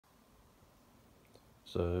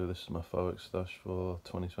So this is my fireworks stash for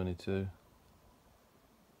 2022.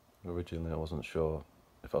 Originally I wasn't sure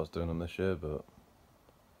if I was doing them this year, but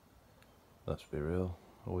let's be real,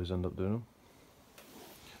 always end up doing them.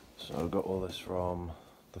 So I got all this from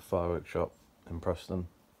the firework shop in Preston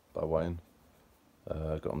by Wayne.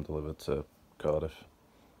 Got them delivered to Cardiff.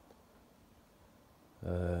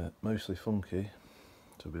 Mostly funky,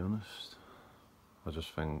 to be honest. I just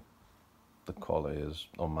think the quality is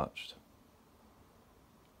unmatched.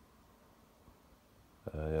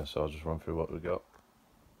 Yeah, so I'll just run through what we got.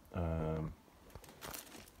 I'll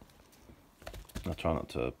try not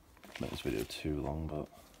to make this video too long, but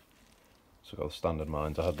so I got the standard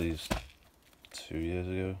mines. I had these 2 years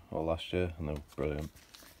ago or last year, and they were brilliant.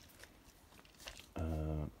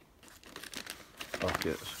 Okay,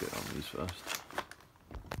 let's get on these first.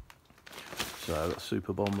 So I got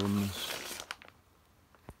super bomb ones,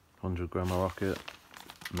 100 gram rocket.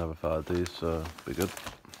 Never fired these, so be good.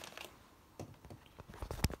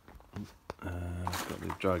 Got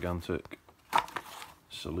the gigantic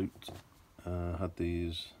salute. Had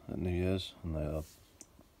these at New Year's, and they are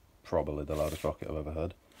probably the loudest rocket I've ever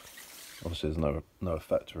heard. Obviously there's no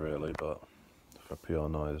effect really, but for pure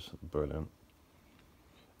noise, brilliant.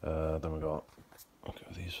 Then we got, I'll go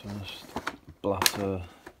with these first,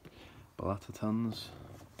 Blattertans.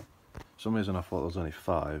 For some reason I thought there was only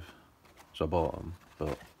 5, so I bought them,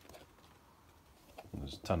 but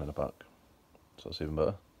there's 10 in the pack, so that's even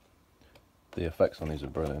better. The effects on these are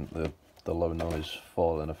brilliant. The low noise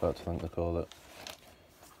falling effect, I think they call it.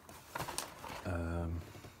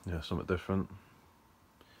 Yeah, something different.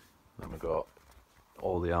 Then we got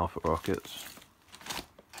all the alpha rockets.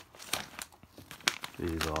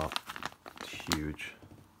 These are huge.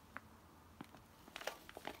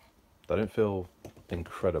 They don't feel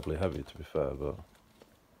incredibly heavy, to be fair, but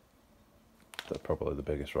they're probably the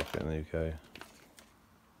biggest rocket in the UK.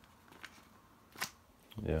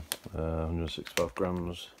 Yeah, 165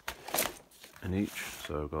 grams in each,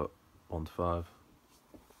 so I've got 1 to 5.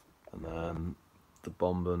 And then the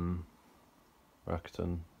Bomben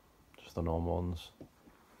Raketen, just the normal ones.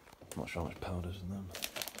 I'm not sure how much powder's in them.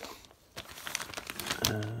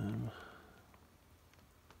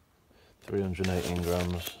 318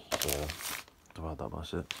 grams, so divide that by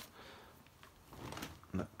 6.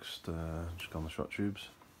 Next, just on the shot tubes.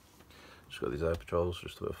 Just got these air patrols,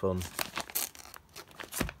 just a bit of fun.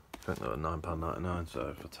 I think they were £9.99,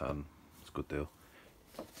 so for 10, it's a good deal.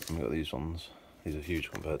 And we got these ones. These are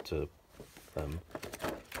huge compared to them.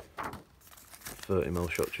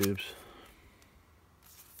 30mm shot tubes.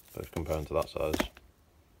 Both comparing to that size,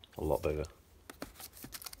 a lot bigger.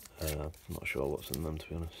 I'm not sure what's in them, to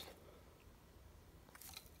be honest.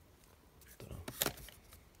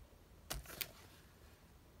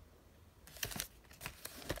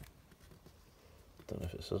 Don't know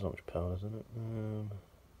if it says how much powder's in it.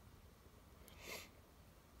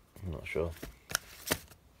 I'm not sure.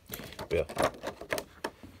 But yeah,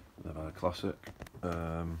 they're a classic.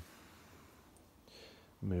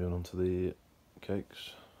 Moving on to the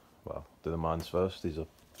cakes. Well, do the mines first. These are,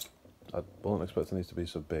 I wasn't expecting these to be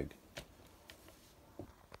so big.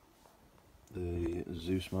 The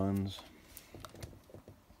Zeus mines.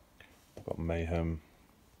 Got Mayhem.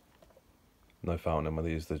 No fountain with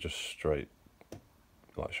these, they're just straight,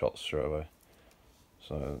 like shots straight away.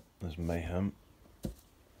 So there's Mayhem.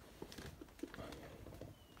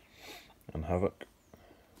 And Havoc.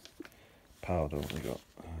 Powder, what we got?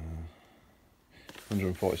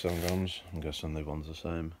 147 grams, I'm guessing the one's the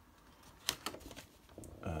same.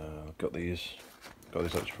 Got these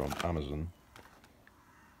actually from Amazon,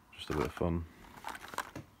 just a bit of fun.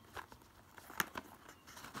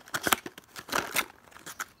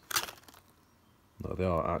 No, they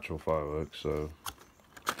are actual fireworks, so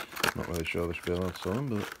not really sure they should be allowed to sell them,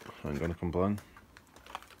 but I ain't gonna complain.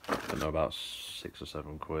 I know about 6 or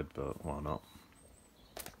 7 quid, but why not?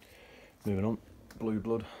 Moving on, Blue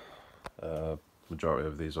Blood. Majority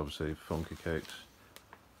of these obviously funky cakes,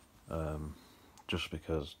 just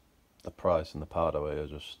because the price and the powder weight are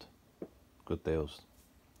just good deals,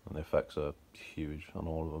 and the effects are huge on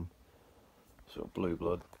all of them. So Blue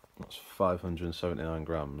Blood, that's 579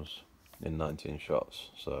 grams in 19 shots,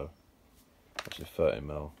 so that's a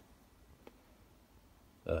 30mm.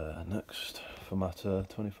 Next, Formata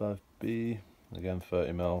 25B, again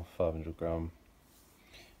 30mm, 500 gram.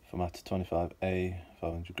 Formata 25A,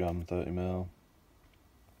 500 gram, 30mm.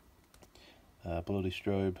 Bloody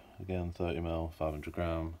Strobe, again 30mm, 500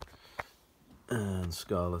 gram. And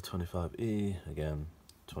Scala 25E, again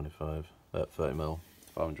 30mm,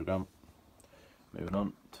 500 gram. Moving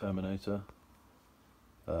on, Terminator.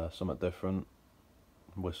 Somewhat different.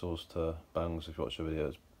 whistles to bangs. If you watch the video,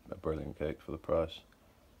 it's a brilliant cake for the price.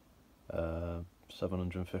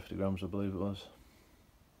 750 grams I believe it was.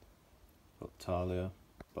 Got Talia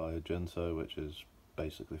by Argento, which is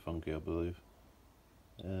basically funky I believe.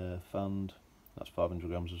 Fanned, that's 500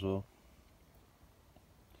 grams as well.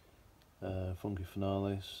 Funky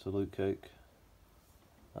Finale Salute Cake,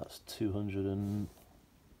 that's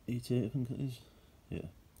 288 I think it is. Yeah,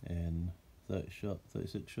 in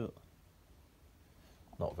 36 shot.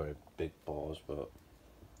 Not very big bars, but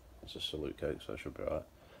it's a salute cake, so it should be right.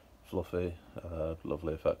 Fluffy,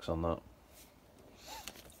 lovely effects on that.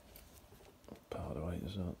 What powder weight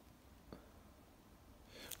is that?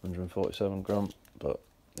 147 gram, but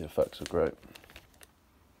the effects are great.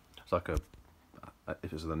 It's like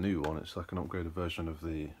if it's the new one, it's like an upgraded version of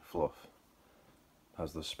the fluff. It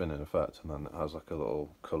has the spinning effect, and then it has like a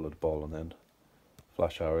little coloured ball on the end.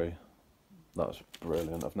 Flash Harry, that's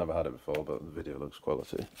brilliant. I've never had it before, but the video looks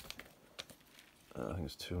quality. I think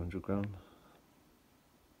it's 200 gram.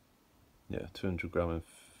 Yeah, 200 gram in,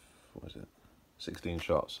 what is it, 16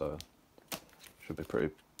 shots, so should be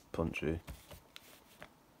pretty punchy.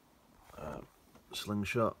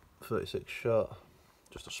 Slingshot, 36 shot,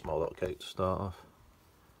 just a small little cake to start off.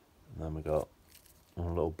 And then we got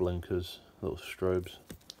little blinkers, little strobes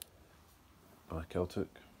by Celtic.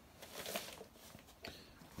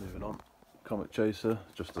 Moving on, Comet Chaser,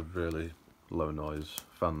 just a really low noise,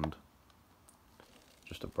 fanned,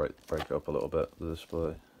 just to break it up a little bit, the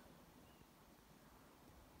display.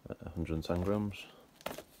 110 grams.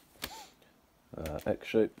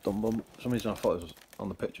 X-shaped dum bum. For some reason I thought it was on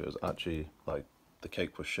the picture, it was actually like the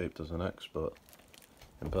cake was shaped as an X, but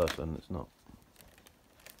in person it's not.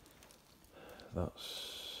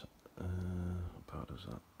 That's what powder is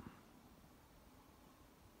that?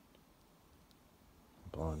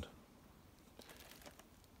 I'm blind.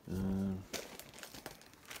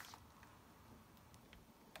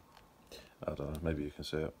 I don't know, maybe you can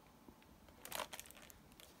see it.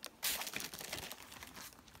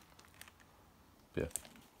 Yeah,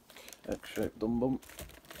 X-shaped dum bum.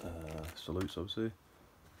 Salutes obviously.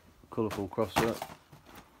 Colourful crosser.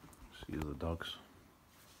 Excuse the dogs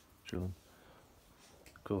chilling.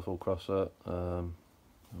 Colourful crosser. How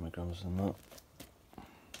many grams in that?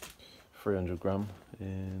 300 gram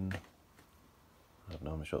in. I don't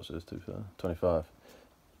know how many shots it is, 25.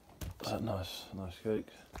 Nice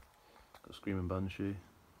cake. Got Screaming Banshee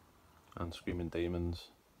and Screaming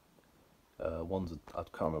Demons. One's I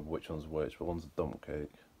can't remember which one's which, but one's a dump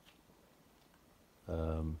cake.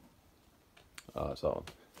 It's that one.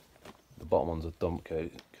 The bottom one's a dump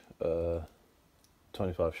cake.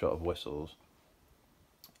 25 shot of whistles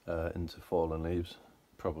into Fallen Leaves.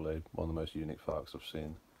 Probably one of the most unique fireworks I've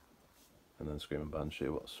seen. And then Screaming Banshee,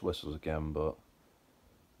 what's whistles again, but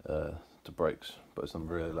to breaks, but it's them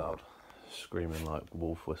really loud, screaming like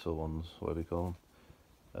wolf whistle ones, whatever you call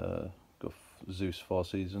them. Got Zeus 4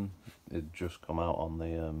 Season. It just come out on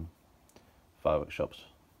the firework shops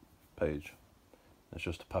page. It's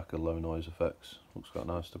just a pack of low noise effects. Looks quite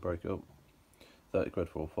nice to break up. 30 quid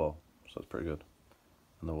for all 4, so that's pretty good.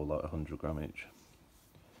 And they're all like 100 gram each.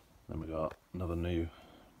 Then we got another new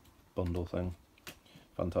bundle thing.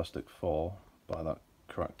 Fantastic 4 by that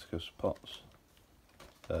Caractacus Pots.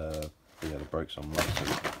 Yeah, the brakes are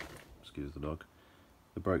massive. Excuse the dog.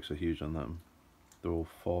 The brakes are huge on them. They're all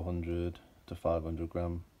 400 to 500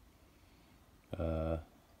 gram.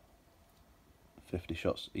 50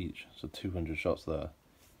 shots each, so 200 shots there.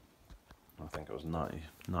 I think it was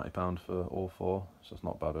 £90 for all 4, so it's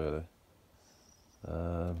not bad really.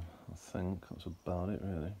 I think that's about it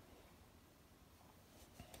really.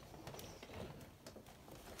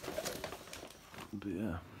 But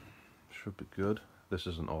yeah, should be good. This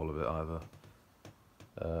isn't all of it either.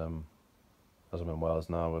 As I'm in Wales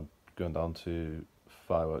now, we're going down to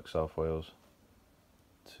Firework South Wales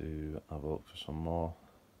to have a look for some more.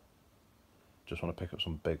 Just want to pick up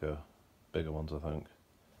some bigger ones I think,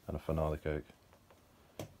 and a finale cake,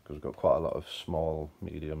 because we've got quite a lot of small,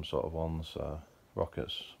 medium sort of ones.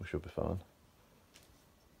 Rockets, we should be fine.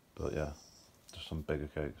 But yeah, just some bigger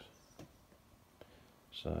cakes.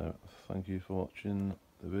 So thank you for watching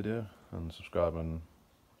the video, and subscribe and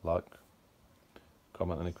like.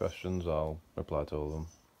 Comment any questions, I'll reply to all of them.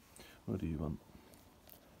 What do you want?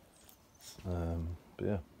 But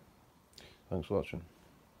yeah, thanks for watching.